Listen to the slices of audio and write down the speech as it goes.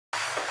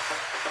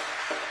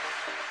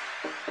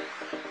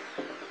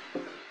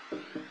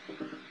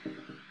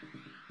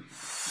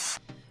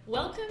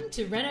Welcome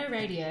to Reno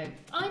Radio.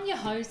 I'm your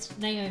host,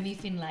 Naomi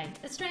Findlay,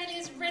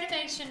 Australia's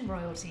renovation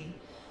royalty.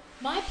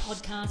 My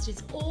podcast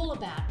is all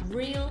about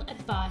real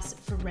advice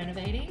for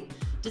renovating,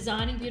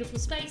 designing beautiful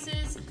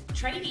spaces,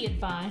 tradie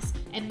advice,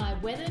 and my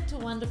weather to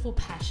wonderful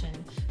passion,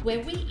 where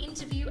we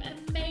interview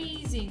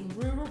amazing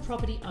rural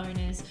property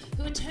owners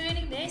who are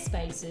turning their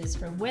spaces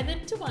from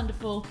weathered to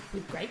wonderful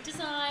with great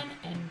design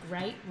and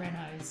great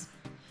renos.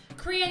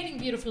 Creating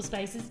beautiful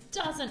spaces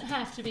doesn't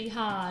have to be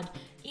hard.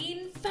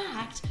 In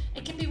fact,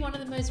 it can be one of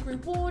the most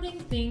rewarding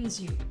things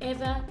you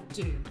ever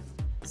do.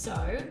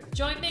 So,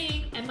 join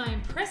me and my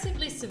impressive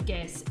list of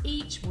guests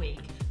each week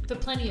for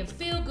plenty of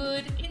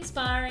feel-good,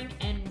 inspiring,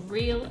 and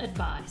real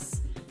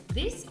advice.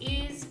 This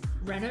is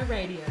Reno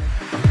Radio.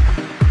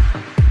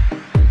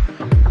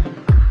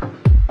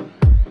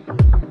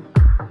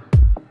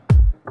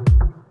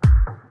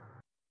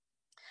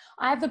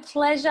 I have the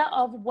pleasure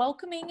of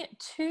welcoming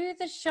to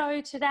the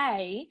show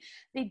today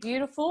the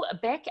beautiful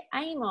Bec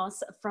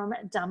Amos from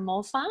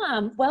Dunmore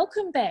Farm.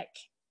 Welcome, Bec.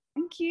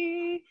 Thank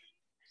you.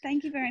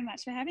 Thank you very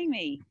much for having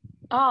me.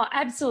 Oh,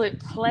 absolute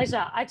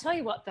pleasure. I tell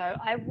you what, though,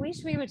 I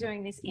wish we were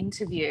doing this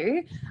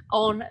interview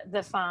on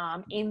the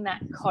farm in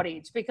that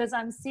cottage, because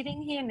I'm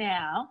sitting here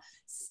now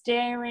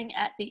staring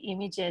at the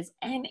images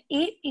and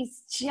it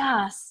is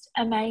just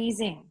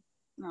amazing.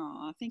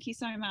 Oh, thank you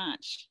so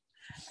much.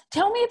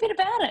 Tell me a bit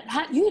about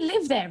it. You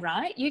live there,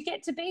 right? You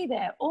get to be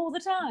there all the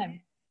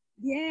time.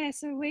 Yeah,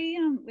 so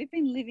we've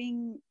been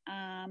living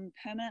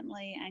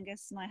permanently,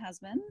 Angus, my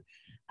husband,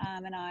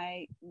 and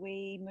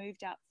we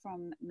moved up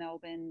from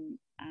Melbourne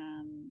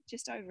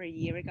just over a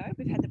year ago.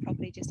 We've had the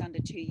property just under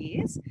 2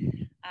 years.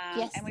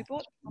 Yes. And we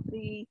bought the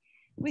property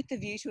with the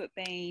view to it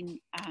being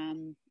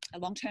a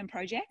long-term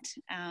project.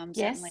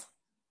 Yes.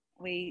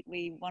 Certainly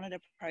we wanted a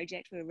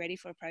project. We were ready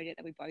for a project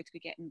that we both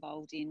could get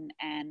involved in,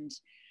 and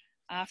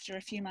after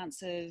a few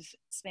months of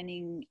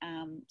spending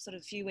sort of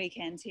a few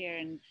weekends here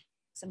and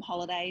some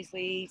holidays,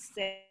 we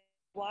said,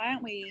 how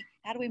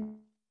do we make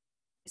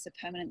this a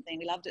permanent thing?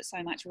 We loved it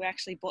so much. We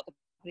actually bought the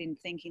property in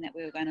thinking that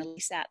we were going to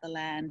lease out the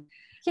land.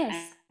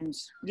 Yes. And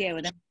yeah,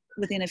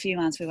 within a few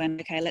months we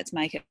went, okay, let's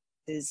make it.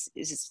 It's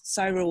just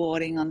so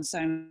rewarding on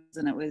so many,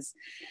 and it was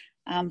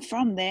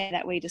from there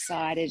that we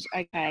decided,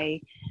 okay,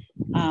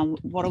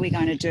 what are we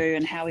going to do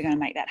and how are we going to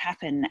make that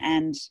happen?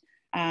 And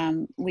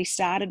we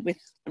started with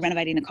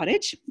renovating a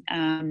cottage.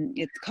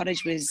 The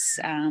cottage was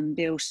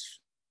built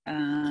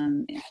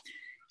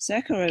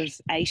circa of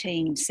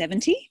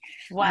 1870.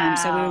 Wow.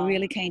 So we were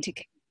really keen to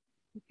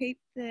keep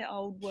the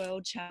old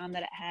world charm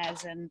that it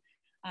has, and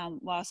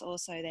whilst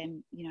also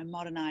then,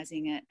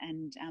 modernising it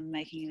and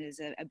making it as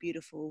a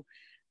beautiful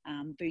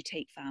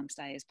boutique farm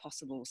stay as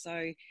possible.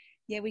 So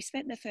yeah, we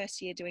spent the first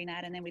year doing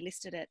that, and then we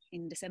listed it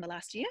in December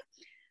last year.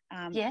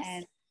 Yes.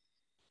 And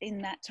in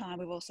that time,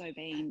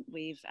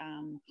 we've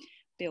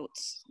built,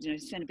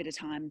 spent a bit of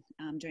time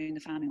doing the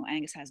farming. Well,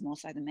 Angus has more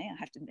so than me, I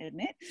have to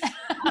admit.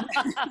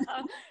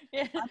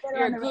 Yeah, I'm better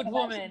you're on a good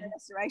woman. The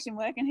restoration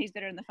work, and he's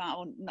better in the farm.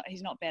 Well, no,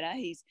 he's not better.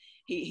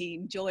 He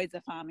enjoys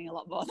the farming a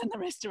lot more than the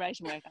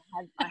restoration work.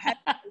 I had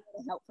a lot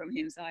of help from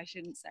him, so I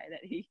shouldn't say that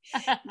he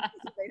hasn't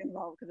been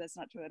involved, because that's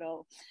not true at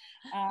all.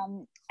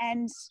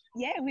 And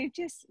yeah, we've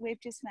just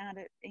found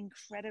it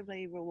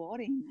incredibly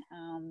rewarding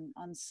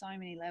on so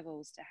many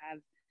levels to have.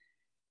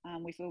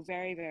 We feel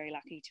very, very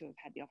lucky to have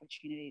had the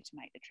opportunity to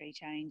make the tree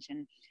change,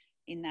 and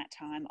in that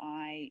time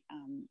I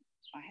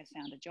have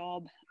found a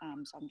job,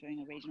 so I'm doing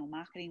a regional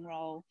marketing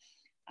role,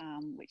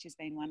 which has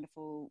been a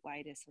wonderful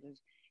way to sort of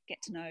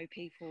get to know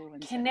people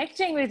and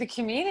connecting with the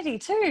community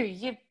too.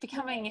 You're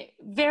becoming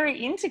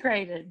very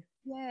integrated.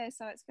 Yeah,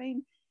 so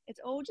it's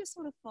all just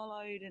sort of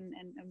followed and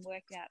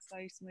worked out so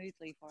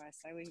smoothly for us,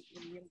 so we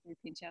really do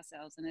pinch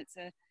ourselves, and it's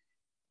a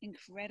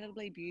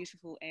incredibly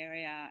beautiful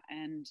area,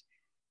 and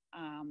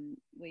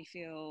we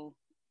feel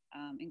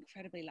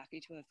incredibly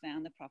lucky to have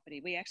found the property.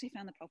 We actually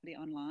found the property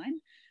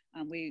online.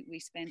 We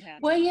spent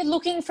out. Were you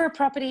looking for a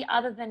property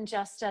other than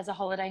just as a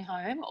holiday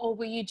home, or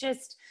were you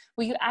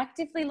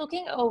actively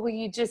looking, or were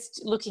you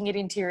just looking at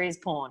interiors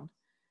porn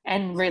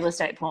and real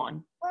estate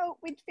porn? Well,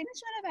 we'd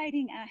finished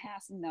renovating our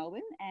house in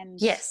Melbourne,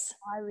 and yes,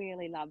 I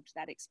really loved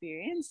that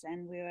experience.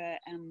 And we were,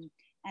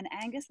 and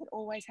Angus had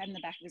always had in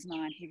the back of his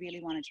mind, he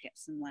really wanted to get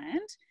some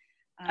land.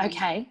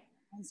 Okay.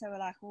 And so we're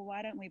like, well,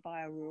 why don't we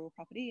buy a rural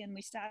property? And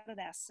we started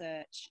our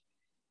search.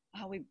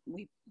 We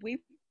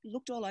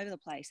looked all over the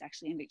place,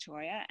 actually, in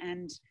Victoria,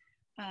 and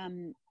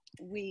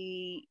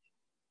we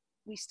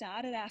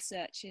started our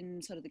search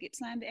in sort of the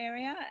Gippsland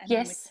area, and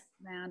yes, then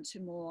we went around to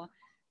more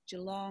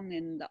Geelong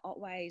and the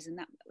Otways and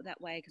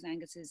that way, because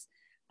Angus is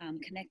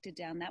connected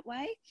down that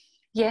way.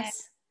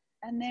 Yes.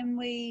 And then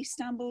we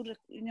stumbled,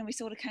 we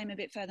sort of came a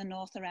bit further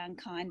north around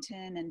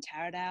Kyneton and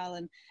Taradale,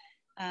 and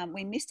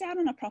we missed out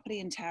on a property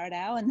in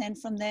Taradale, and then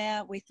from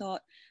there we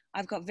thought,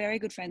 I've got very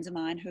good friends of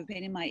mine who have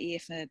been in my ear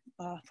for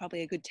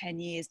probably a good 10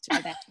 years to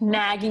about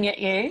nagging at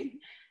you.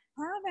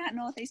 How about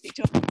Northeast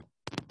Victoria?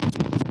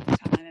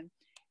 And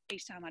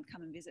each time I'd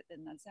come and visit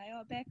them, I'd say,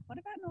 oh, Bec, what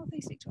about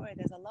Northeast Victoria?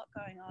 There's a lot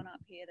going on up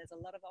here. There's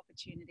a lot of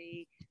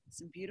opportunity,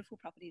 some beautiful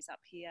properties up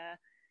here.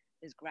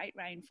 There's great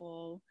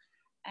rainfall.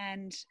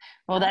 And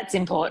well, that's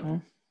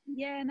important.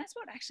 Yeah, and that's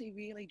what actually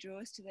really drew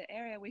us to the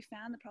area. We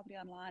found the property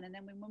online, and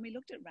then when we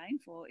looked at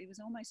rainfall, it was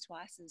almost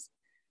twice as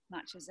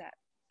much as that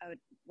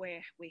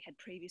where we had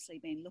previously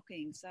been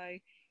looking. So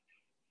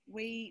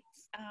we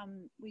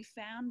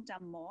found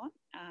Dunmore,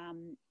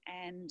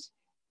 and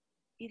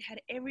it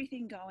had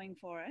everything going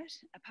for it,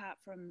 apart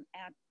from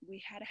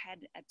we had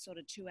a sort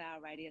of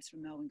 2-hour radius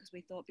from Melbourne, because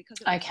we thought, because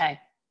it was a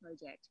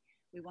project,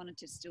 we wanted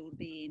to still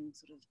be in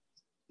sort of,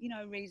 you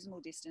know,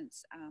 reasonable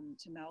distance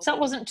to Melbourne. So it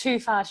wasn't too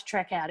far to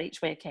trek out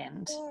each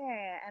weekend.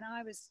 Yeah, and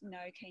I was, you know,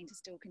 keen to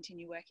still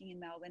continue working in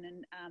Melbourne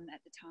and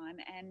at the time.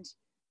 And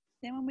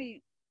then when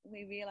we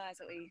realised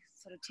that we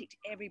sort of ticked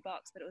every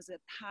box, but it was a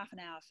half an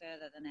hour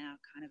further than our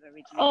kind of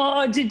original.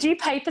 Oh, did you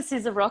paper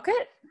scissor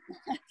rocket?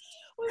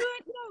 We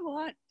went, you know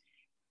what?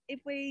 If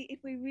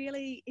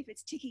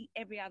it's ticking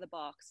every other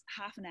box,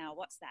 half an hour,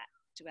 what's that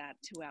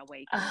to our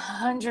week?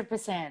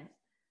 100%.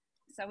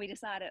 So we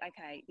decided,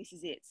 okay, this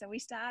is it. So we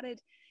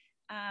started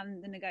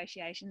the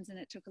negotiations, and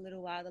it took a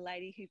little while. The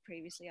lady who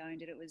previously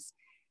owned it,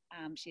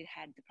 she'd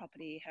had the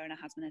property, her and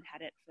her husband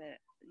had it for,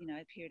 you know,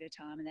 a period of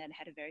time, and they'd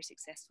had a very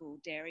successful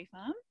dairy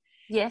farm.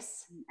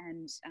 Yes.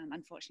 And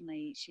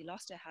unfortunately, she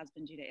lost her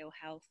husband due to ill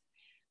health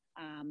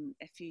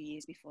a few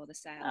years before the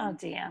sale. Oh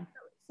dear.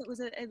 So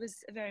it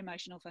was very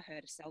emotional for her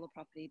to sell the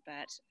property,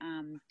 but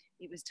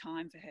it was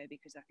time for her,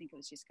 because I think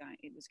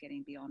it was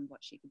getting beyond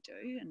what she could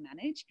do and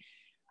manage.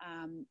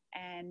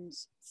 And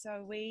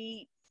so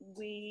we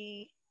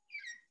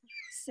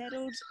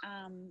settled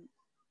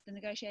the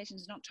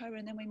negotiations in October,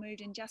 and then we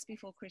moved in just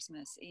before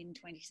Christmas in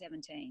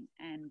 2017.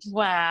 And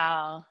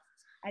wow,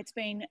 it's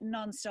been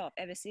non-stop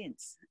ever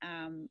since.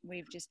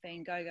 We've just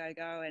been go, go,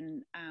 go,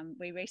 and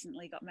we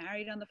recently got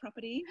married on the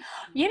property.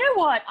 You know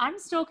what? I'm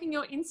stalking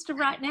your Insta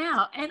right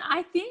now, and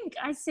I think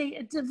I see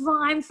a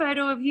divine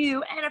photo of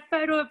you and a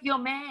photo of your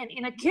man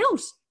in a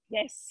kilt.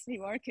 Yes, he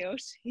wore a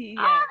kilt.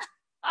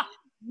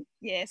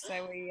 Yeah,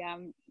 so we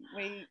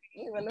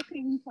were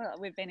looking for.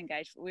 We had been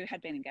engaged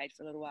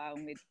for a little while,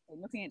 and we'd been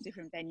looking at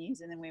different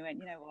venues, and then we went,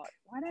 you know what?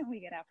 Why don't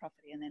we get our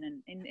property, and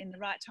then in the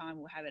right time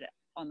we'll have it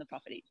on the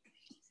property.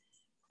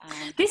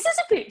 This is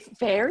a bit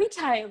fairy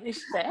tale-ish,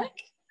 Bec.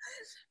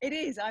 It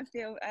is. I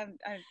feel.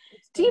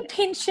 Do you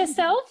pinch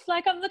yourself?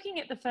 Like, I'm looking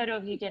at the photo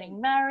of you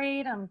getting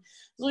married. I'm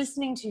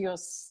listening to your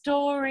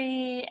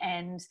story,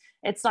 and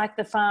it's like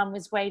the farm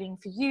was waiting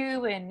for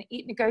you, and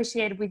it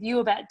negotiated with you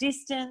about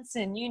distance,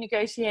 and you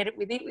negotiated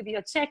with it with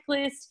your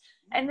checklist.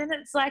 And then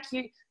it's like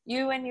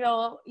you and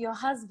your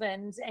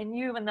husband and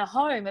you and the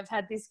home have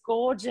had this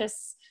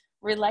gorgeous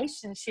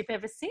relationship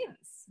ever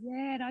since.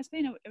 Yeah, no, it's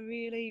been a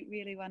really,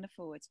 really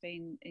wonderful. It's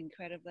been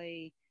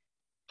incredibly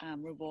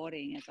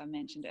rewarding, as I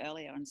mentioned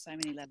earlier, on so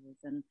many levels,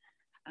 and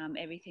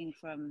everything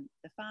from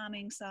the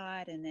farming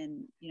side, and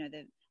then, you know,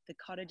 the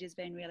cottage has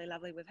been really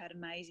lovely. We've had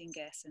amazing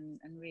guests, and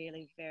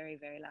really very,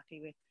 very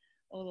lucky with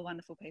all the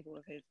wonderful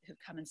people who've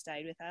come and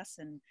stayed with us,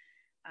 and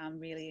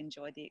really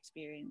enjoyed the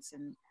experience.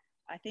 And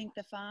I think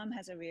the farm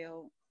has a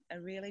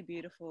really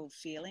beautiful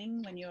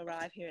feeling when you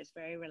arrive here. It's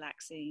very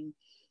relaxing.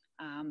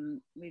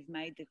 We've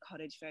made the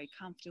cottage very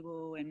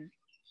comfortable, and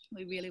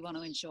we really want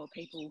to ensure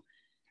people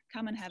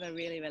come and have a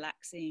really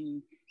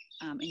relaxing,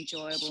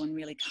 enjoyable and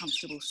really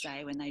comfortable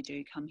stay when they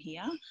do come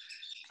here.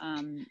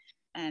 And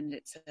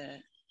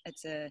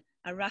it's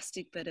a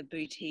rustic but a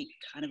boutique,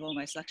 kind of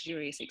almost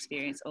luxurious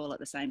experience all at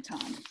the same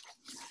time.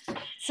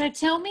 So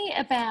tell me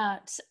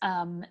about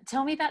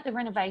the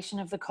renovation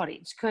of the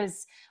cottage,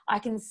 because I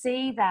can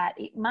see that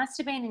it must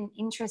have been an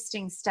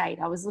interesting state.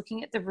 I was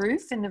looking at the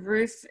roof, and the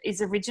roof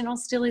is original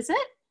still, is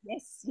it?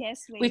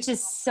 Yes. Which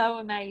is so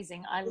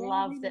amazing. I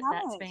love that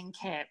that's been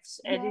kept.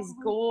 It is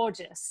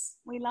gorgeous.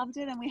 We loved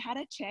it, and we had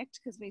it checked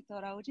because we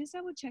thought, I would just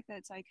double check that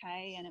it's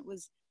okay. And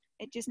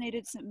it just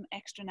needed some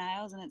extra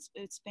nails, and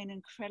it's been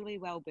incredibly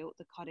well built,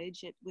 the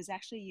cottage. It was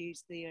actually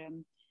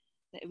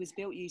it was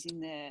built using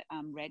the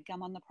red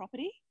gum on the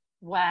property.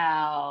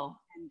 Wow.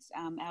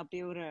 And our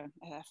builder,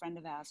 a friend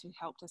of ours who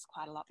helped us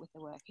quite a lot with the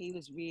work, he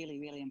was really,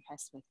 really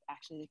impressed with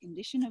actually the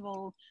condition of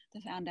all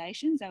the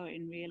foundations. They were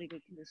in really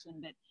good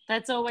condition. But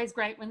that's always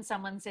great when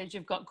someone says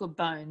you've got good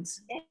bones.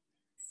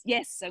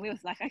 Yes. So we were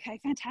like, okay,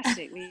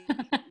 fantastic.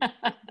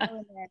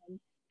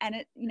 And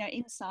it, you know,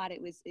 inside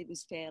it was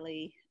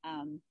fairly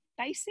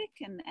basic,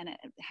 and it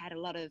had a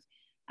lot of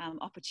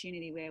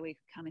opportunity where we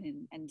could come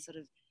in and sort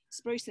of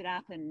spruce it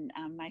up and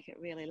make it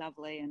really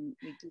lovely. And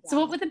we did. So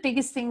what were the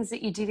biggest things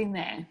that you did in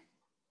there?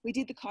 We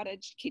did the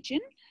cottage kitchen.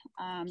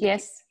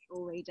 Yes.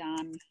 All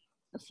redone.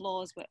 The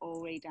floors were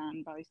all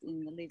redone, both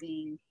in the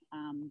living,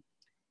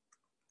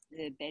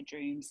 the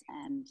bedrooms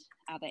and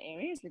other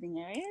areas, living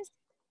areas.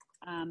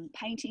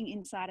 Painting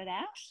inside and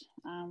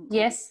out.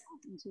 Yes.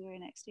 Interior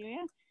and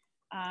exterior.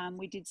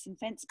 We did some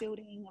fence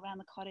building around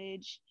the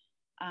cottage.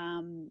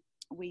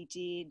 We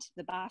did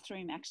the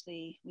bathroom,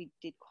 actually, we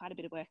did quite a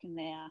bit of work in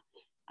there.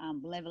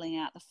 Levelling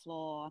out the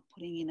floor,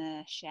 putting in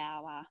a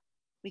shower,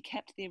 we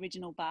kept the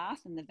original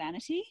bath and the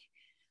vanity,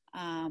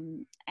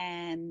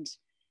 and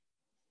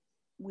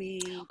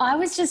I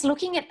was just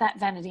looking at that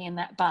vanity and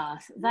that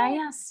bath. They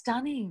are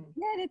stunning.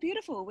 Yeah, they're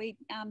beautiful. We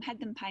had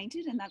them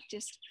painted, and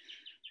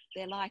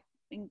they're like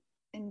in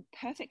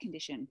perfect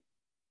condition.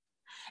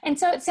 And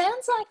so it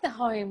sounds like the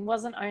home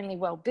wasn't only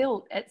well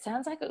built, it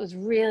sounds like it was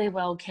really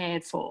well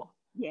cared for.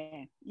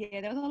 Yeah,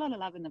 there was a lot of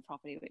love in the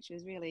property, which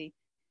was really,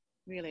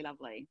 really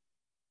lovely.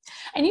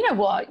 And you know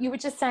what? You were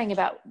just saying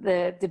about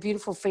the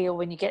beautiful feel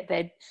when you get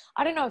there.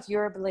 I don't know if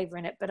you're a believer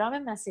in it, but I'm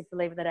a massive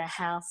believer that our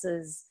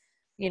houses,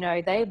 you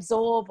know, they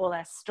absorb all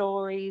our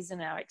stories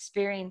and our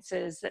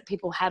experiences that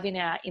people have in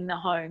the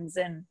homes,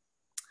 and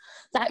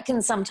that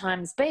can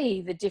sometimes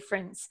be the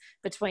difference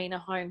between a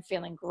home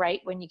feeling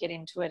great when you get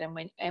into it and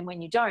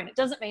when you don't. It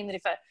doesn't mean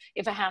that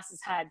if a house has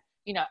had,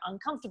 you know,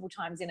 uncomfortable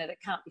times in it, it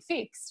can't be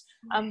fixed.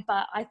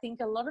 But I think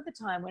a lot of the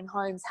time when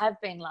homes have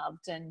been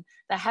loved and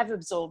they have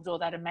absorbed all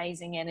that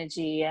amazing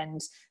energy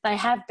and they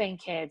have been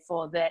cared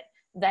for, that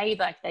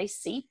they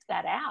seep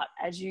that out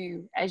as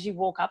you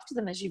walk up to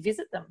them, as you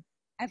visit them.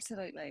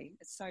 Absolutely.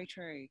 It's so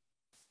true.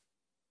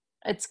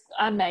 It's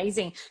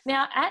amazing.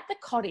 Now, at the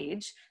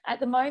cottage, at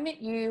the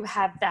moment, you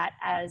have that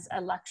as a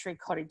luxury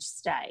cottage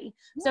stay.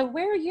 Yeah. So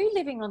where are you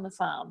living on the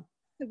farm?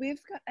 So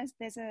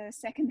there's a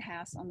second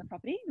house on the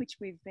property, which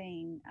we've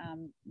been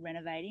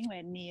renovating.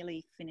 We're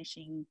nearly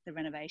finishing the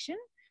renovation.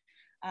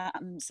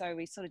 So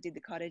we sort of did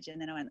the cottage,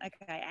 and then I went,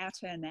 okay, our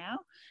turn now.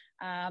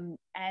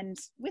 And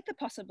with the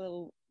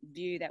possible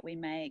view that we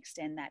may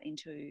extend that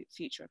into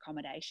future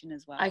accommodation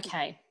as well.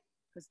 Okay.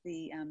 Because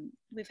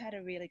we've had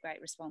a really great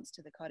response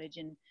to the cottage,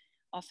 and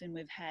often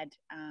we've had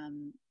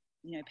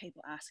you know,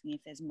 people asking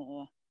if there's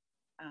more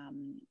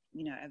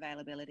you know,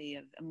 availability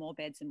of more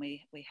beds than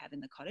we have in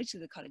the cottage. So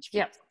the cottage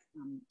fits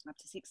up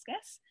to 6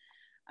 guests,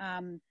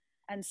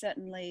 and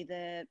certainly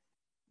the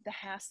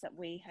house that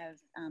we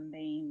have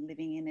been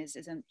living in is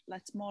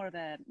that's more of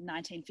a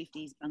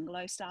 1950s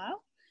bungalow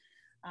style.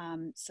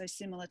 So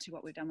similar to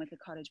what we've done with the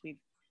cottage, we've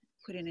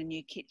put in a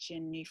new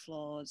kitchen, new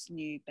floors,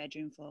 new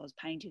bedroom floors,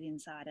 painted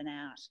inside and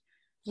out.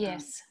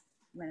 Yes.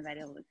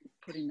 Renovated,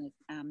 put in the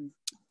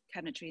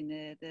cabinetry in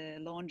the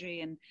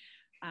laundry, and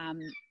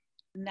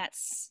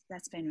that's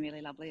been really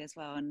lovely as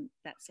well. And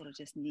that's sort of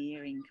just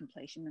nearing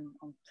completion, and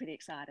I'm pretty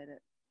excited at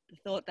the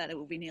thought that it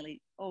will be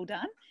nearly all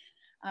done.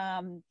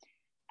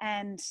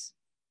 And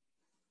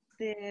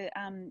the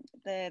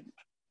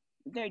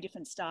very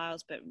different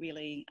styles, but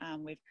really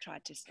we've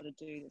tried to sort of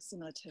do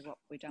similar to what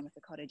we've done with the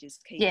cottages,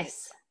 keep it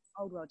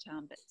old world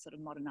charm, but sort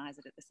of modernise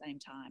it at the same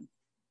time.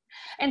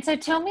 And so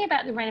tell me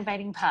about the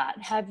renovating part.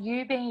 Have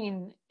you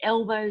been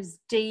elbows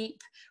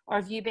deep, or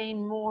have you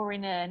been more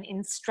in an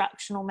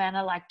instructional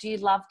manner? Like, do you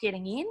love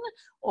getting in,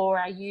 or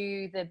are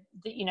you the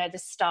you know, the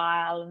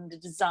style and the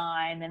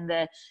design and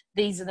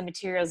these are the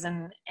materials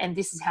and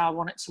this is how I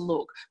want it to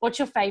look? What's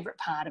your favourite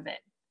part of it?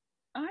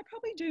 I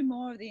probably do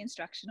more of the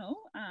instructional,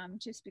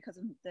 just because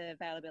of the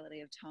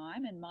availability of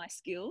time and my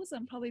skills.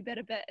 I'm probably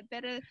better.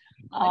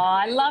 Oh,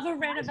 I love a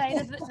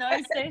renovator that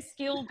knows their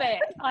skill,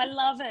 Bec. I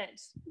love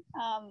it.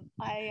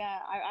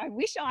 I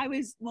wish I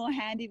was more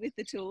handy with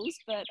the tools,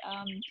 but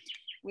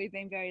we've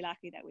been very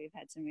lucky that we've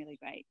had some really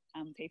great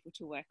people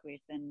to work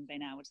with, and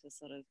been able to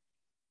sort of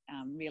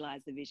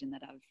realise the vision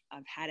that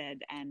I've had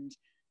it, and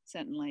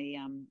certainly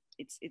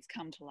it's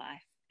come to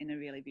life in a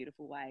really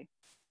beautiful way.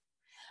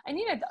 And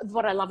you know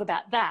what I love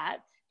about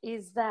that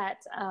is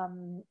that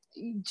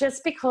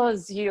just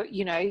because you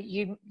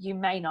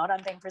may not,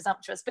 I'm being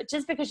presumptuous, but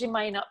just because you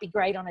may not be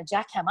great on a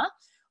jackhammer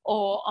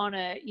or on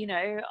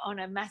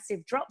a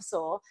massive drop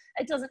saw,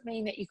 it doesn't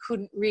mean that you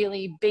couldn't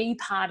really be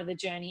part of the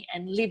journey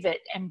and live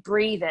it and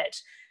breathe it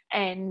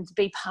and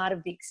be part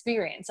of the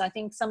experience. I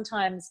think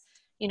sometimes,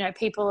 you know,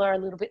 people are a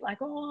little bit like,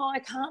 oh, I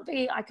can't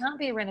be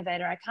a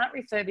renovator. I can't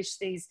refurbish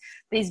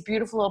these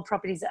beautiful old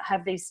properties that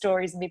have these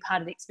stories and be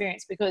part of the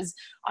experience because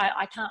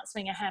I can't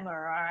swing a hammer,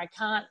 or I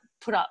can't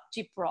put up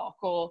gyprock,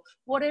 or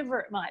whatever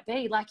it might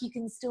be. Like, you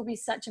can still be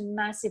such a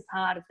massive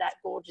part of that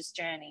gorgeous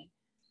journey.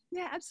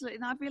 Yeah, absolutely.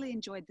 And I've really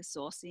enjoyed the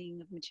sourcing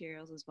of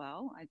materials as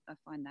well. I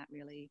find that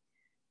really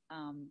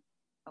a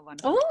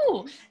wonderful.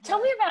 Oh,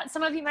 tell me about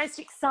some of your most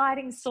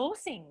exciting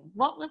sourcing.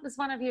 What was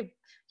one of your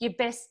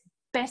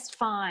best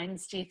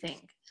finds, do you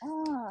think?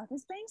 Oh,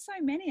 there's been so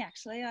many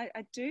actually. I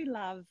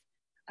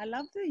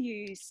love the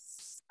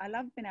use. I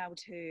love being able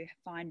to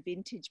find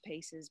vintage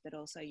pieces, but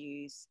also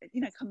use,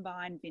 you know,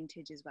 combine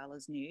vintage as well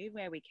as new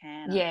where we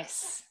can.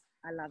 Yes.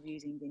 I love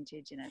using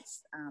vintage, and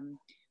it's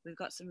we've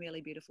got some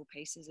really beautiful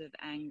pieces of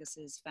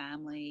Angus's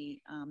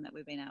family that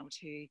we've been able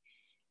to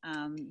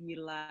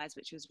utilise,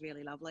 which was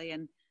really lovely.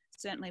 And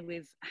certainly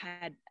we've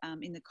had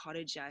in the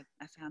cottage, I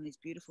found these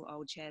beautiful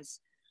old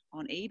chairs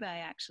on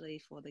eBay actually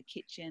for the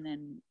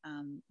kitchen,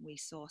 and we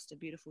sourced a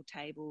beautiful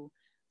table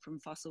from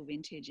Fossil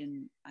Vintage,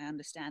 and I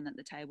understand that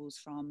the table's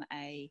from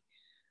they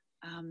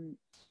have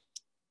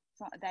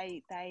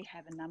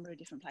a number of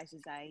different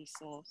places they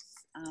source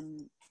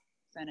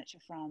furniture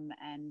from,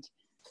 and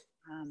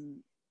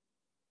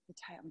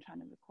I'm trying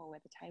to recall where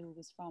the table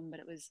was from, but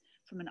it was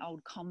from an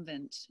old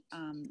convent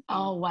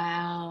Oh,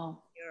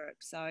 wow. in Europe.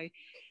 So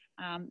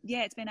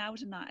yeah, it's been able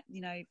to,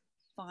 you know,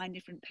 find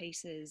different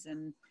pieces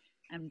and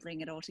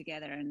bring it all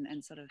together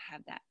and sort of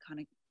have that kind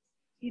of,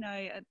 you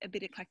know, a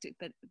bit eclectic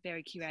but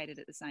very curated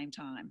at the same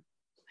time.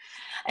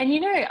 And,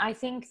 you know, I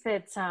think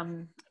that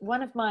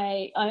one of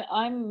my,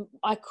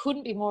 I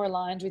couldn't be more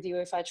aligned with you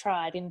if I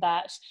tried, in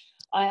that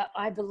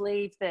I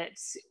believe that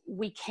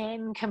we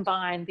can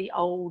combine the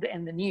old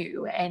and the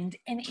new, and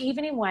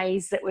even in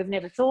ways that we've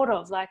never thought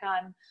of. Like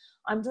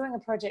I'm doing a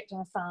project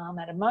on a farm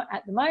at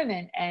the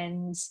moment,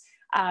 and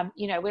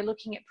you know, we're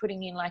looking at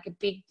putting in like a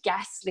big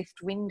gas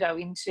lift window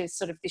into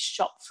sort of this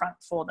shop front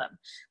for them,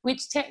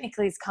 which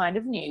technically is kind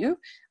of new,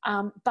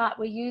 but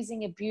we're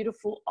using a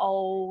beautiful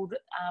old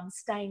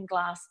stained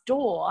glass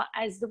door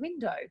as the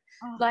window.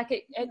 Oh, like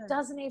it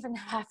doesn't even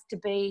have to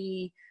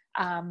be,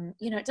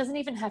 you know, it doesn't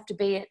even have to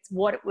be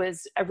what it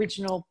was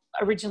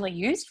originally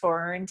used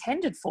for or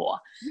intended for.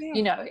 yeah.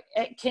 You know,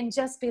 it can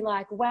just be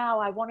like, wow,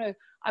 I want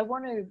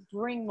to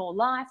bring more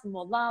life and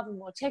more love and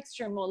more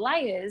texture and more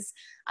layers,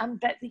 but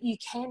that you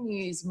can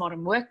use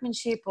modern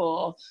workmanship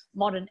or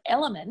modern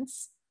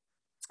elements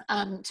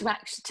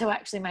to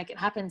actually make it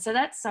happen. So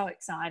that's so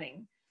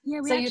exciting. Yeah,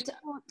 we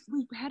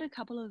had a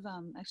couple of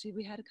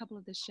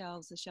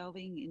the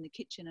shelving in the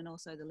kitchen and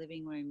also the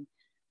living room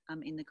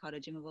in the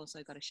cottage, and we've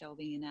also got a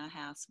shelving in our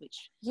house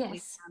which we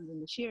found in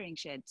the shearing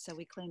shed. So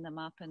we cleaned them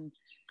up, and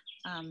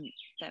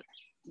that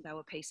there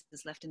were pieces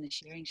left in the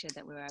shearing shed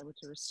that we were able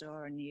to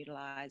restore and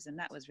utilise, and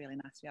that was really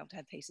nice to be able to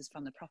have pieces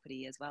from the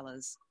property as well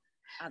as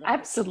other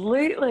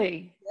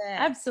Absolutely. Yeah.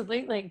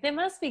 Absolutely. There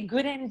must be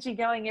good energy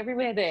going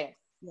everywhere there.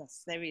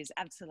 Yes, there is,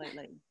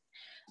 absolutely.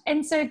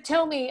 And so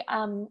tell me,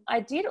 I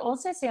did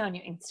also see on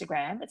your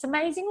Instagram, it's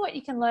amazing what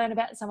you can learn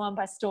about someone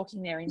by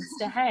stalking their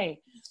Insta.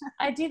 Hey,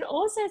 I did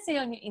also see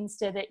on your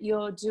Insta that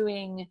you're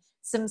doing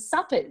some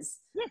suppers.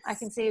 Yes. I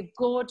can see a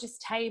gorgeous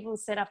table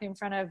set up in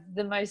front of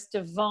the most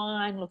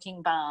divine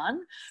looking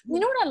barn. You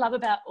know what I love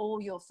about all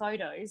your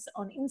photos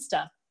on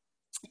Insta?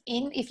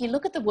 If you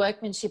look at the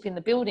workmanship in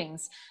the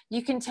buildings,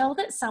 you can tell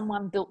that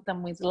someone built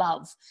them with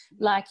love.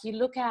 Like you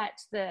look at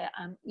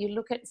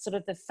sort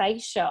of the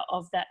fascia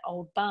of that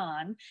old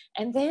barn,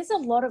 and there's a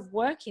lot of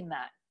work in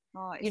that.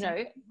 Oh, it's you know,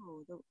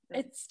 incredible.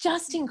 it's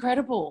just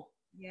incredible.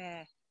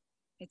 Yeah,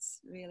 it's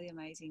really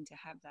amazing to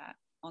have that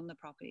on the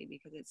property,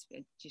 because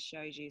it just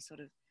shows you sort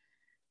of,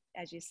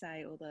 as you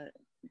say, all the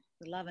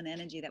love and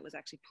energy that was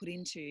actually put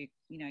into,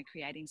 you know,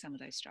 creating some of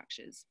those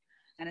structures.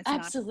 And it's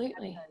Absolutely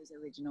nice to have those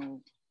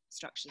original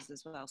structures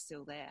as well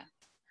still there,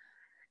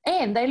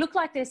 and they look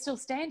like they're still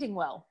standing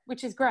well,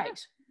 which is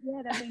great.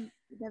 Yeah,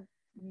 they're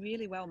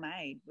really well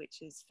made, which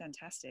is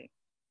fantastic.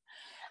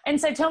 And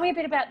so tell me a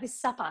bit about this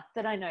supper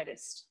that I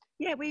noticed.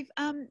 Yeah, we've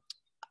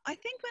I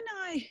think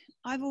when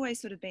I've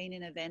always sort of been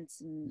in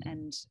events,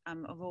 and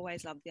I've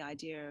always loved the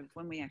idea of,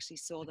 when we actually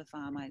saw the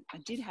farm, I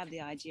did have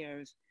the idea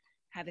of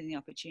having the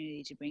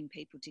opportunity to bring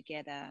people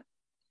together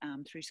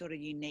through sort of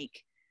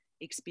unique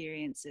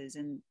experiences,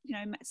 and, you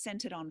know,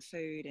 centered on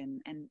food,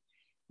 and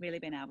really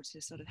been able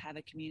to sort of have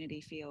a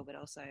community feel. But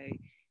also,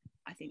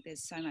 I think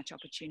there's so much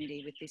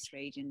opportunity with this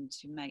region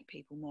to make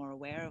people more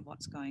aware of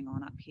what's going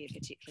on up here,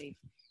 particularly,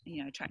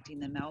 you know, attracting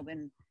the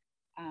Melbourne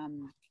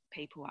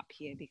people up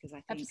here, because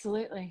I think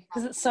absolutely,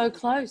 because it's so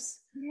close.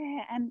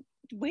 Yeah, and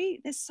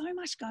there's so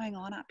much going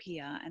on up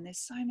here, and there's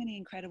so many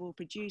incredible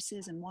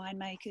producers and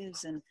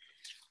winemakers, and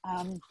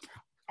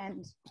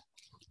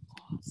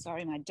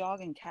sorry, my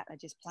dog and cat are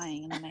just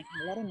playing and they're making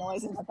a lot of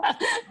noise in the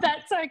background.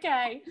 That's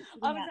okay.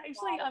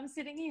 I'm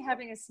sitting here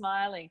having a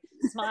smile.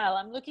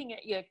 I'm looking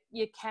at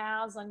your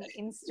cows on your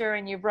Insta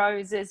and your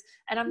roses,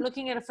 and I'm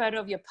looking at a photo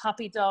of your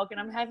puppy dog, and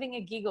I'm having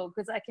a giggle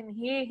because I can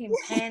hear him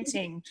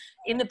panting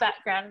in the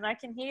background, and I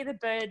can hear the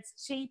birds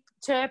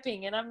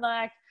chirping, and I'm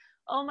like,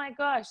 oh my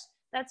gosh,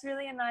 that's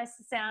really a nice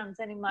sound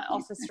in my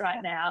office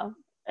right now.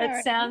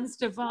 It sounds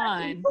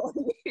divine.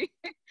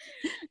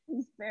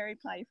 He's very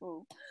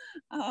playful.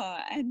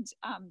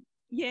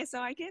 Yeah, so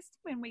I guess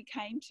when we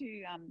came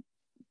to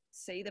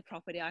see the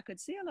property, I could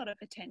see a lot of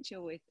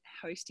potential with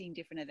hosting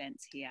different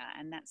events here,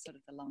 and that's sort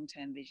of the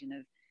long-term vision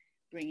of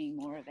bringing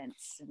more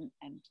events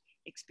and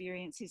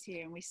experiences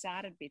here. And we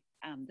started with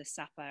the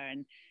supper,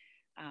 and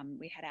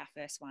we had our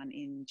first one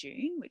in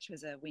June, which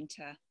was a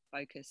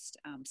winter-focused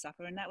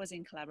supper, and that was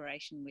in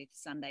collaboration with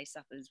Sunday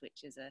Suppers,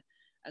 which is a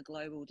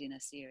global dinner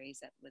series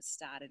that was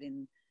started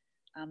in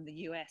the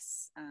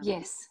US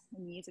 10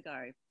 years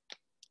ago.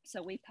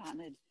 So we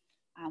partnered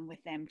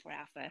with them for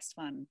our first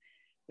one,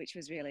 which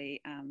was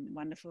really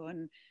wonderful.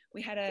 And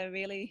we had a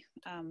really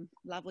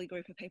lovely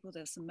group of people.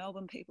 There were some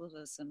Melbourne people, there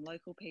was some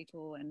local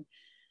people, and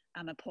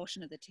a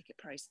portion of the ticket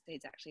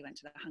proceeds actually went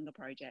to the Hunger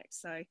Project.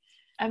 So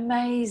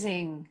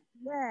amazing.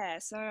 Yeah,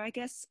 so I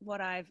guess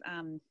what I've,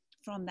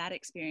 from that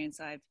experience,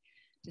 I've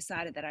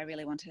decided that I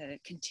really want to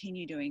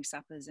continue doing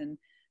suppers and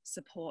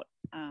support,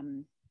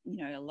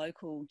 you know,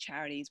 local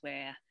charities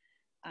where,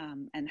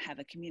 and have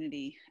a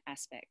community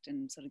aspect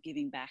and sort of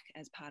giving back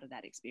as part of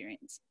that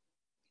experience.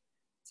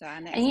 So our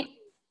next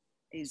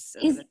is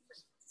sort of a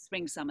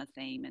spring-summer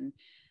theme, and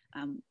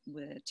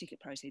the ticket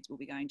proceeds will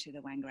be going to the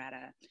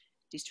Wangaratta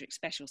District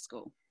Special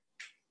School.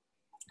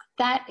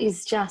 That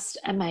is just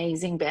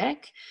amazing,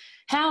 Bec.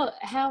 How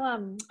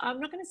I'm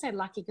not going to say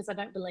lucky because I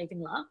don't believe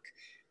in luck,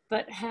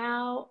 but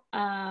how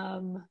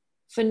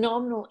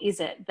phenomenal is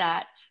it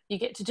that you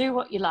get to do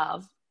what you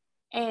love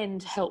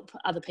and help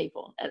other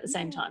people at the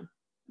same time?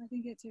 I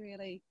think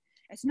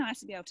it's nice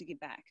to be able to give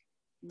back.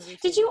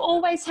 Did you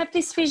always have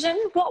this vision?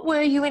 What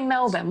were you in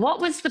Melbourne? What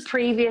was the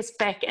previous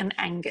Bec and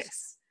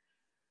Angus?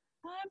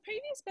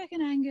 Previous Bec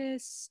and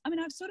Angus, I mean,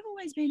 I've sort of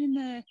always been in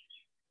the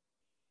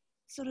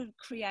sort of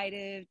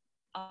creative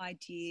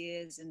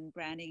ideas and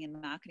branding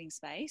and marketing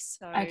space.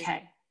 So okay.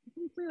 I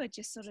think we were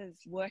just sort of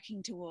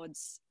working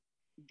towards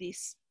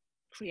this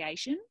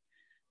creation.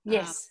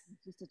 Yes.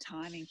 Just a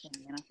timing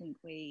thing. And I think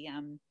we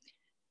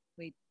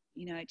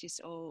you know, it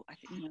just all, I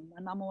think, you know,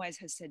 my mum always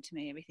has said to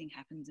me, everything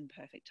happens in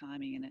perfect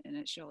timing, and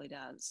it surely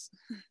does.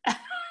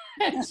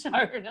 It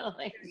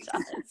totally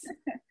does.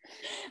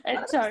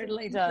 It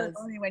totally does.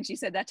 When she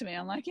said that to me,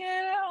 I'm like,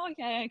 yeah,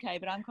 okay,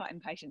 but I'm quite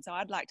impatient, so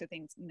I'd like to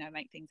think, you know,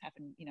 make things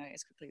happen, you know,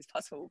 as quickly as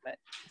possible. But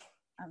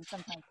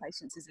sometimes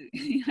patience is,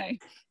 you know,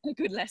 a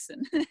good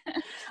lesson.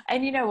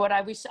 And you know what?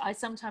 I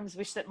sometimes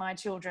wish that my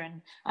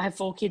children, I have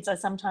 4 kids, I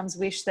sometimes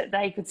wish that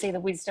they could see the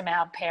wisdom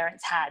our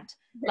parents had.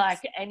 Yes. Like,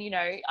 and you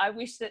know, I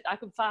wish that I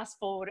could fast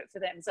forward it for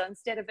them. So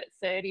instead of at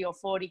 30 or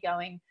 40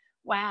 going,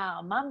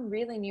 wow, mum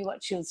really knew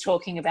what she was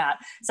talking about.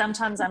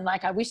 Sometimes I'm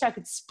like, I wish I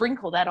could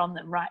sprinkle that on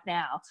them right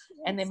now.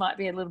 Yes. And there might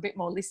be a little bit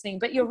more listening.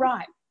 But you're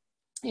right.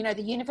 You know,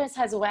 the universe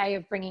has a way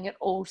of bringing it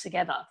all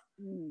together.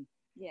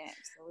 Yeah,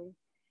 absolutely.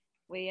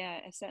 We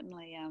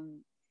certainly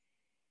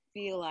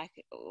feel like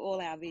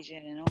all our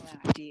vision and all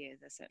our ideas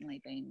are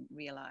certainly being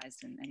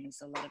realised, and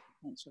there's a lot of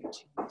potential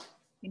to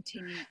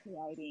continue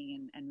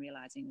creating and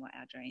realising what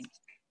our dreams.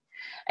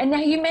 And now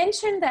you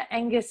mentioned that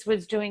Angus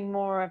was doing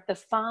more of the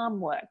farm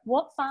work.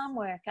 What farm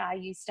work are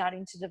you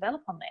starting to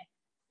develop on there?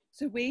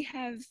 So we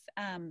have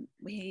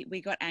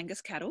we got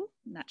Angus cattle.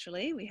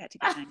 Naturally, we had to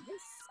get Angus.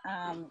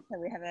 So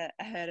we have a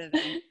herd of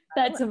Angus.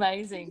 That's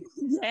amazing.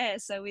 Yeah.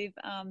 So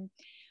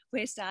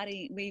we're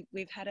starting.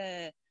 We've had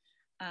a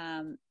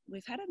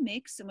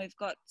mix, and we've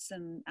got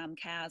some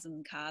cows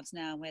and calves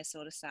now, and we're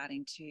sort of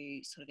starting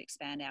to sort of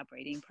expand our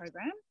breeding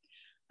program.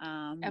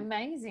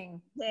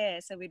 Amazing. Yeah.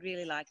 So we'd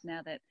really like,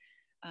 now that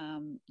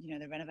you know,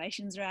 the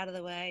renovations are out of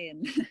the way,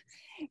 and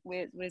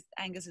with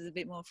Angus is a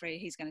bit more free,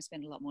 he's going to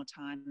spend a lot more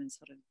time and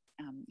sort of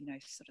you know,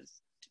 sort of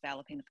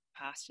developing the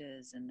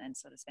pastures and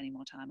sort of spending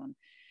more time on,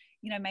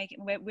 you know, making.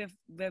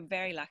 We're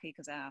very lucky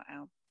because our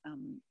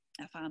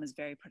farm is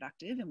very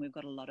productive, and we've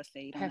got a lot of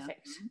feed.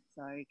 Perfect. On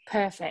our farm. So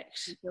perfect.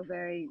 We feel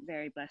very,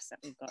 very blessed that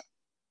we've got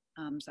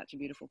such a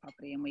beautiful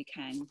property, and we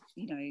can,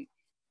 you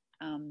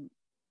know,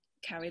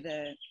 carry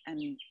the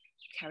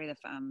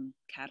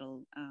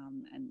cattle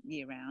and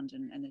year round,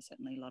 and there's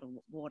certainly a lot of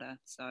water,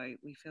 so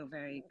we feel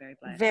very, very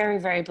blessed. Very,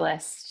 very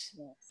blessed.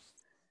 Yes.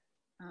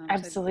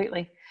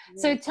 Absolutely.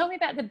 So tell me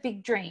about the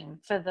big dream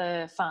for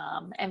the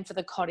farm and for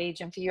the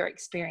cottage and for your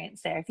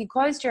experience there. If you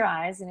closed your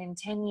eyes and in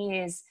 10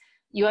 years,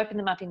 you open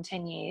them up in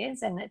 10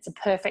 years and it's a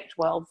perfect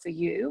world for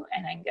you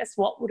and Angus,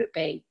 what would it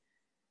be?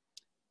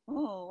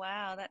 Oh,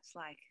 wow. That's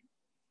like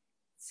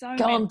so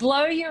Go on,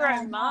 blow your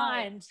own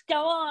mind.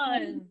 Go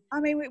on. I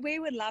mean, we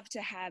would love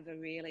to have a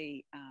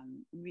really,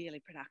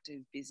 really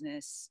productive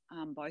business,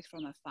 both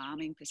from a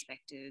farming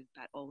perspective,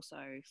 but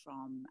also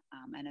from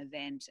an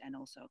event and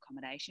also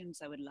accommodation.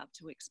 So we'd love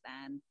to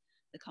expand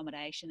the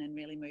accommodation and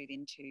really move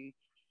into,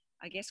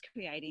 I guess,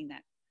 creating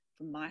that,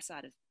 from my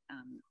side of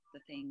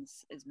the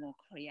things, is more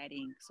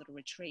creating sort of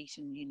retreat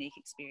and unique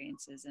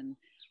experiences and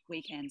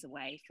weekends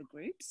away for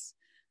groups.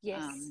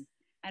 Yes.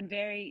 And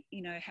very,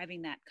 you know,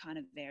 having that kind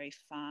of very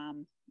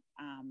farm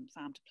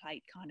to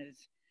plate kind of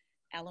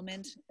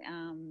element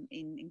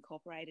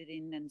incorporated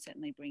in, and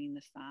certainly bringing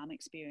the farm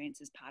experience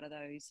as part of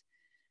those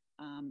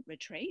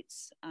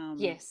retreats.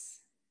 Yes.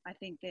 I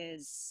think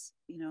there's,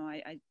 you know,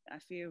 I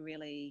feel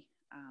really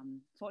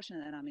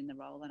fortunate that I'm in the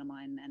role that I'm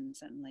in, and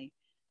certainly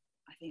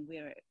I think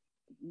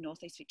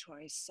Northeast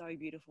Victoria is so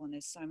beautiful, and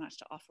there's so much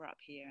to offer up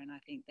here, and I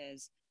think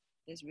there's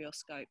real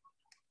scope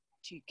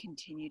to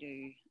continue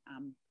to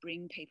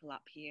bring people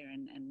up here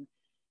and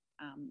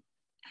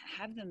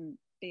have them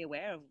be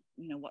aware of,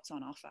 you know, what's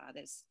on offer.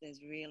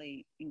 There's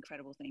really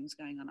incredible things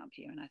going on up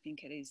here, and I think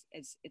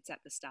it's at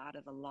the start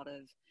of a lot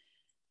of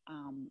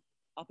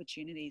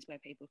opportunities where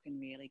people can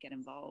really get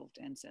involved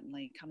and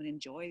certainly come and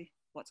enjoy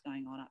what's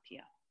going on up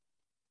here.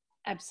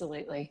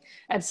 Absolutely.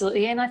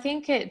 Absolutely. And I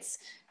think it's,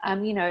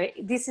 you know,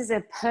 this is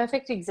a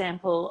perfect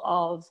example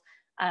of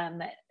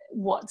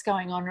what's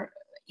going on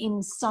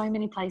in so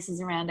many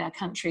places around our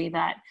country,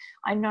 that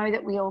I know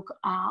that we all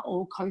are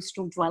all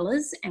coastal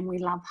dwellers and we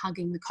love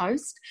hugging the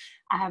coast.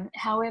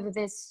 However,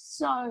 there's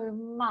so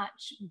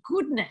much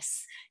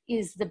goodness,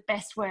 is the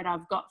best word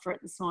I've got for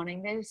it this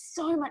morning. There's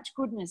so much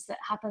goodness that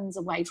happens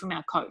away from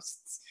our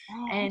coasts.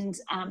 Oh. And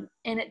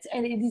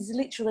it is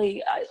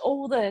literally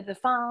all the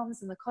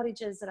farms and the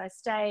cottages that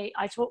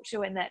I talk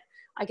to, and that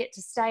I get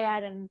to stay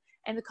at, and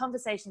the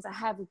conversations I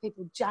have with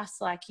people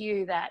just like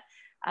you that,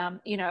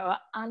 you know, are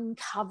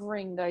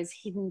uncovering those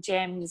hidden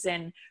gems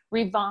and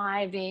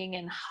reviving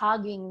and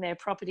hugging their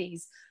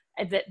properties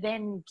that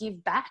then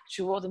give back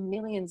to all the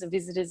millions of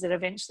visitors that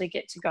eventually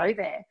get to go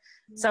there.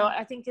 Yeah. So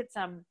I think it's,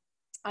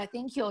 I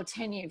think your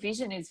 10-year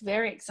vision is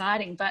very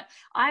exciting, but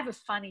I have a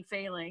funny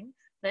feeling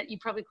that you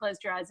probably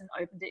closed your eyes and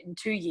opened it in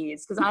 2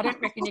 years, because I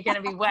don't reckon you're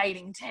going to be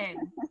waiting 10.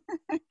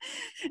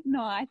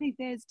 No, I think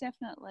there's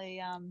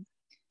definitely, I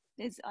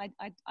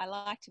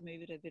like to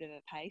move at a bit of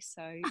a pace,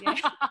 so yeah.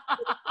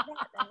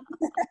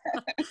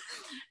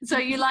 So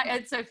you like,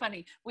 it's so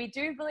funny. We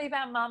do believe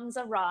our mums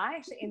are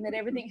right in that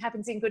everything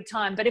happens in good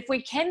time, but if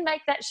we can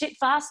make that shit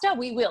faster,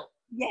 we will.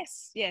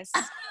 Yes.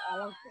 I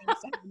love things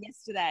to happen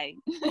yesterday.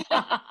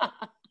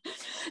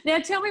 Now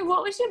tell me,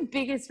 what was your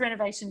biggest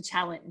renovation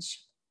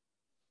challenge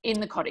in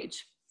the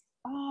cottage?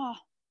 Oh,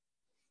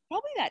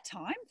 probably that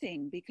time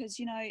thing, because,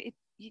 you know,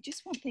 you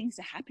just want things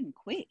to happen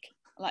quick.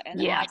 Like,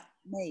 and yeah.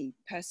 Me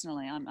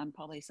personally, I'm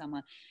probably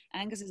someone.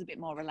 Angus is a bit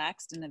more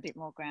relaxed and a bit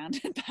more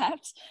grounded,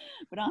 perhaps.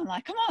 But I'm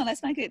like, come on,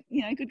 let's make it.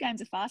 You know, good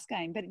game's a fast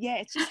game. But yeah,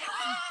 it's just.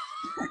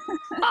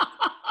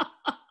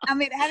 I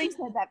mean, having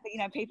said that, but you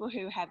know, people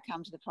who have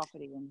come to the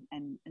property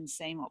and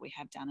seen what we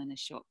have done in a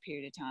short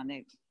period of time,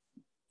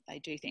 they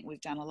do think we've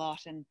done a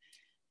lot, and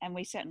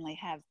we certainly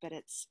have. But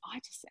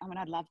I mean,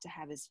 I'd love to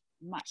have as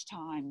much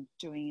time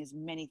doing as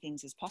many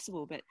things as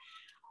possible, but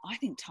I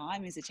think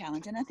time is a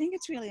challenge, and I think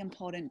it's really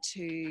important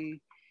to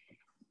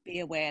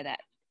be aware that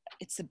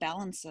it's a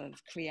balance of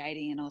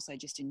creating and also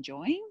just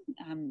enjoying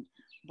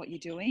what you're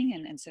doing,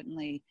 and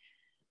certainly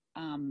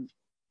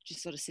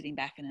just sort of sitting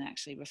back and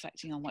actually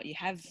reflecting on what you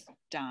have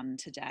done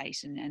to date,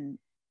 and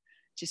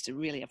just to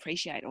really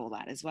appreciate all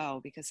that as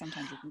well, because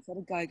sometimes you can sort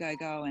of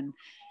go and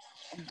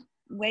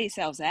wear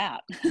yourselves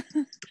out.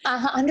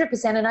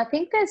 100%. And I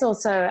think there's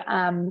also,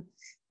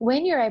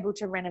 when you're able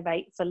to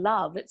renovate for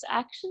love, it's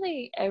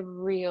actually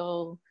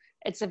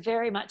it's a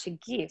very much a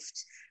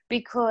gift,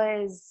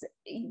 because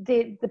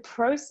the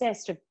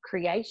process of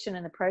creation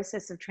and the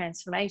process of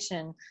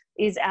transformation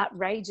is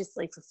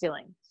outrageously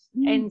fulfilling.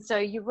 And so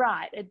you're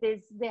right,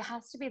 there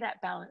has to be that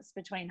balance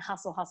between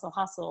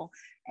hustle,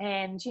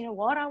 and you know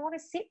what, I want to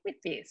sit with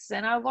this,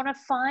 and I want to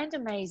find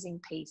amazing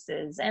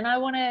pieces, and I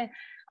want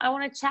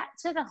to chat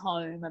to the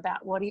home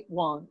about what it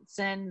wants.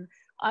 And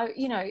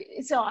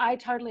so I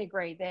totally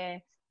agree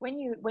there. When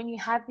you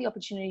have the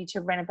opportunity to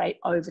renovate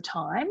over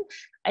time,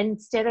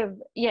 instead of,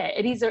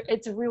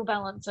 it's a real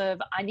balance of,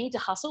 I need to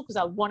hustle because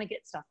I want to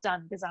get stuff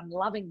done because I'm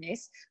loving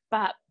this,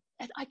 but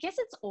I guess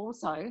it's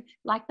also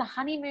like the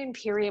honeymoon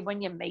period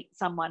when you meet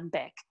someone,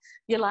 Bec.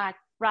 You're like,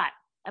 right,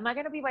 am I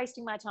going to be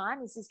wasting my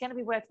time? Is this going to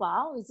be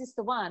worthwhile? Is this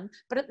the one?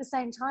 But at the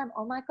same time,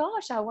 oh my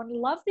gosh, I want to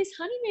love this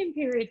honeymoon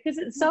period because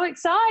it's so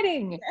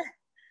exciting. Yeah.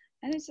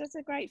 And it's just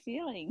a great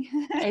feeling.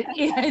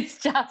 It's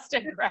just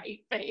a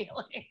great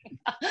feeling.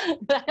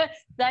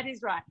 That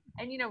is right.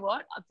 And you know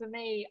what? For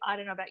me, I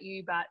don't know about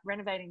you, but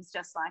renovating is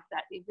just like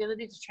that. The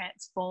ability to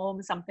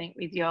transform something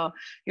with your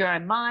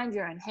own mind,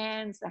 your own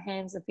hands, the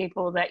hands of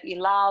people that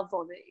you love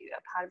or that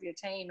are part of your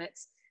team.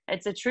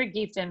 It's a true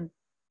gift. And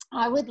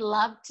I would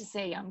love to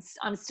see,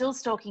 I'm still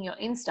stalking your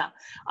Insta.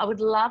 I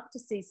would love to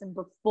see some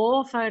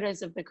before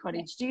photos of the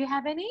cottage. Do you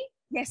have any?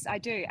 Yes, I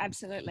do,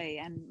 absolutely.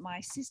 And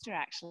my sister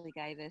actually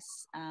gave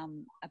us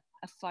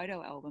a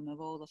photo album of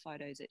all the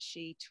photos that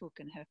she took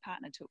and her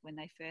partner took when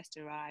they first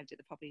arrived at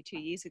the property 2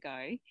 years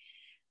ago,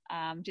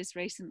 just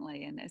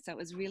recently. And so it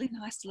was really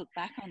nice to look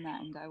back on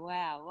that and go,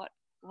 wow,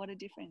 what a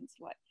difference.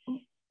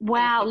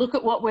 Wow, look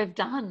at what we've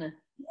done.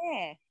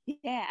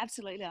 Yeah,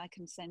 absolutely. I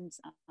can send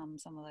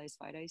some of those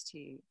photos to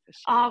you for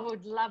sure. I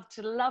would love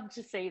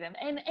to see them.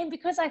 And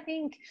because I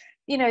think,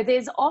 you know,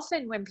 there's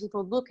often when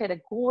people look at a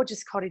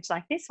gorgeous cottage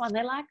like this one,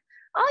 they're like,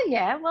 oh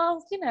yeah,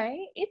 well, you know,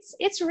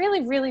 it's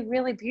really, really,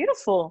 really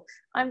beautiful.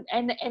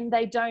 And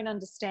they don't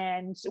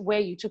understand where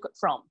you took it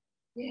from.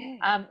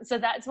 Yeah. So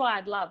that's why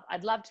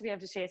I'd love to be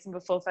able to share some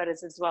before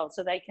photos as well,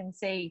 so they can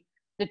see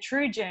the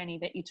true journey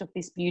that you took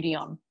this beauty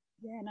on.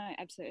 Yeah, no,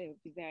 absolutely. I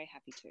would be very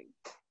happy to.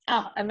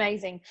 Oh,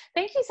 amazing.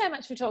 Thank you so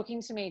much for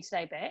talking to me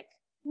today, Bec.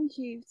 Thank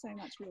you so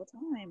much for your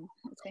time.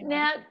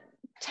 Now,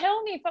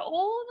 tell me, for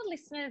all the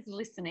listeners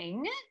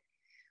listening,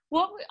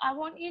 what I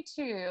want you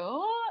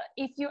to,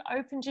 if you're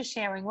open to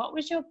sharing, what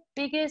was your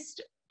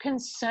biggest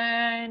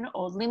concern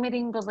or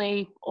limiting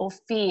belief or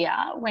fear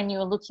when you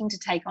were looking to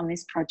take on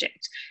this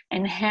project,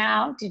 and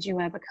how did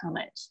you overcome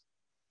it?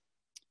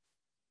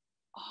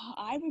 Oh,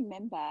 I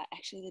remember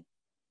actually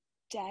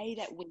the day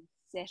that we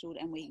settled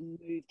and we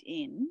moved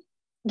in.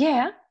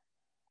 Yeah.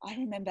 I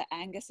remember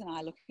Angus and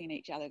I looking at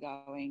each other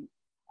going,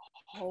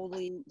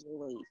 holy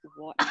moly,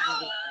 what have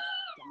we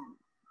done?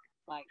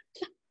 Like,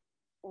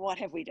 what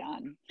have we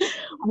done?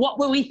 What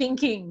were we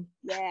thinking?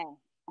 Yeah.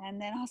 And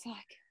then I was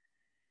like,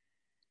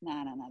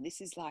 no,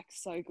 this is like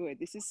so good.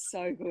 This is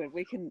so good.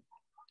 We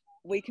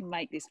can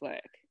make this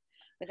work.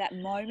 But that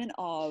moment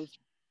of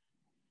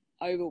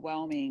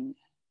overwhelming,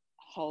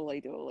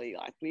 holy dooly,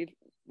 like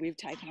we've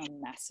taken on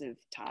a massive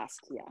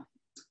task here.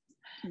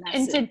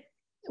 Massive.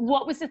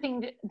 What was the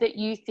thing that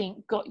you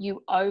think got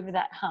you over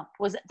that hump?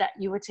 Was it that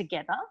you were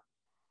together?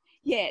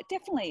 Yeah,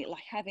 definitely.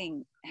 Like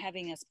having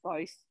us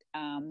both,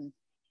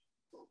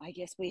 I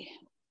guess we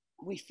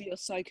feel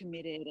so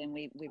committed, and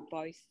we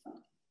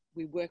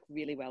work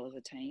really well as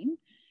a team,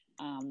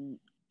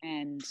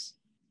 and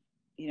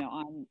you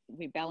know,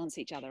 we balance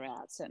each other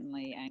out.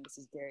 Certainly, Angus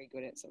is very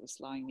good at sort of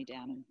slowing me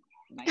down and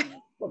making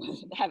me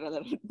have a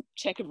little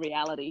check of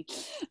reality.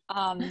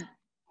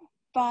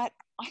 But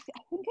I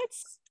think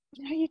it's,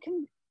 you know,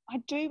 I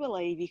do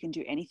believe you can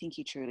do anything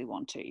you truly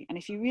want to. And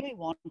if you really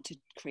want to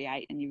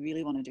create and you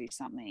really want to do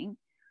something,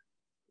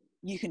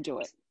 you can do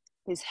it.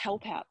 There's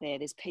help out there.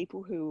 There's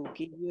people who will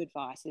give you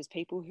advice. There's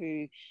people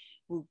who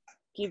will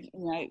give, you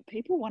know,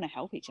 people want to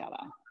help each other.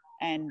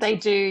 And they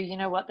do, you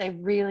know what, they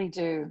really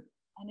do.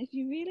 And if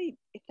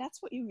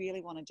that's what you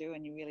really want to do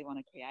and you really want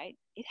to create,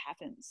 it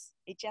happens.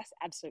 It just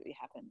absolutely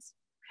happens.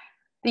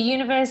 The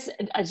universe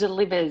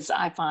delivers,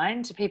 I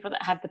find, to people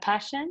that have the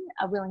passion,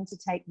 are willing to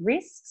take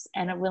risks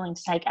and are willing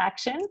to take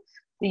action.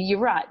 You're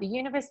right, the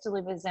universe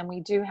delivers, and we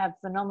do have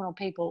phenomenal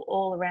people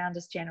all around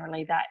us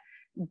generally that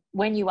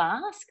when you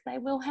ask, they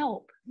will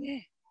help. Yeah,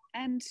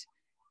 and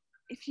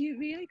if you're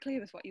really clear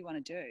with what you want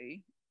to do,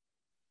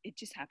 it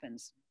just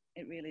happens.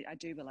 I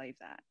do believe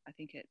that. I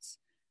think it's,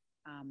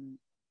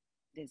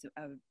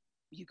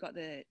 you've got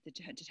the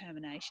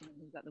determination,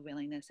 you've got the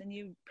willingness, and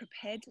you're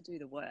prepared to do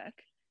the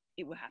work,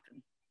 it will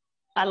happen.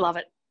 I love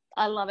it.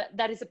 I love it.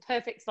 That is a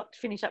perfect spot to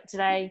finish up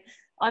today.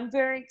 I'm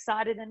very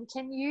excited. And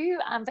can you,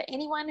 for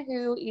anyone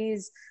who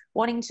is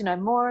wanting to know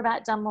more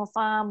about Dunmore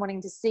Farm,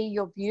 wanting to see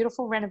your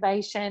beautiful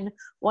renovation,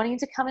 wanting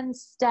to come and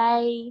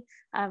stay,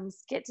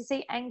 get to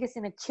see Angus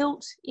in a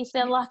kilt if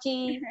they're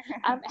lucky,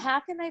 how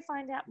can they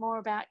find out more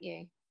about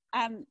you?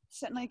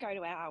 Certainly go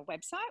to our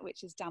website,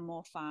 which is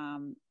Dunmore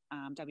Farm,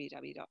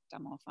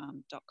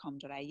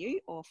 www.dunmorefarm.com.au,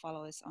 or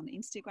follow us on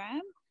Instagram,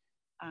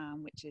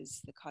 which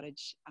is the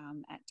cottage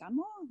at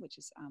Dunmore, which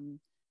is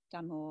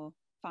Dunmore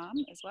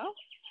Farm as well.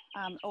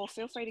 Or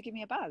feel free to give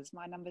me a buzz.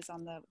 My number's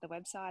on the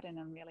website, and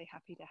I'm really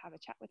happy to have a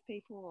chat with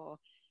people, or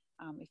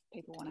if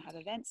people want to have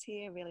events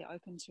here, really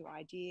open to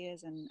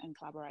ideas and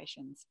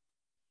collaborations.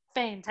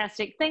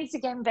 Fantastic. Thanks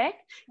again,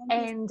 Bec.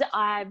 And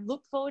I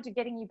look forward to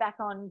getting you back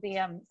on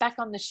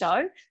the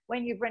show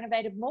when you've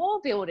renovated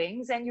more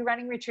buildings and you're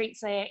running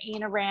retreats there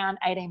in around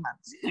 18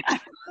 months.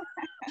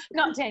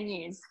 Not 10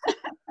 years.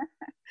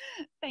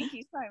 Thank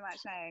you so much,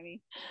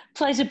 Naomi.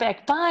 Pleasure,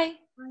 Bec. Bye.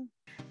 Bye.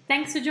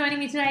 Thanks for joining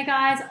me today,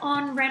 guys,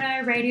 on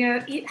Reno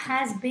Radio. It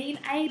has been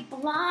a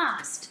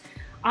blast.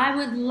 I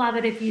would love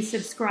it if you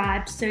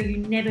subscribed so you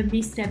never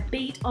missed a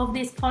beat of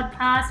this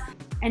podcast.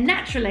 And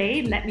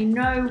naturally, let me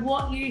know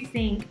what you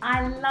think.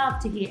 I love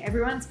to hear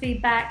everyone's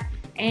feedback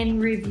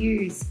and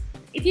reviews.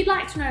 If you'd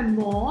like to know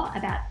more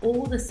about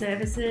all the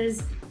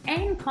services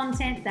and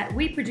content that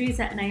we produce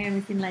at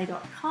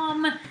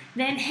naomifindlay.com,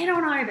 then head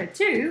on over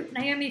to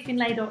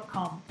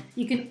naomifindlay.com.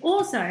 You can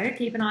also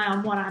keep an eye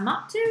on what I'm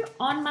up to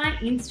on my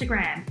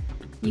Instagram.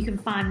 You can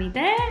find me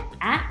there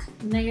at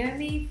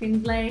Naomi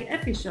Findlay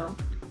Official.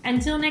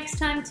 Until next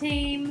time,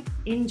 team,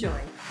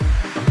 enjoy.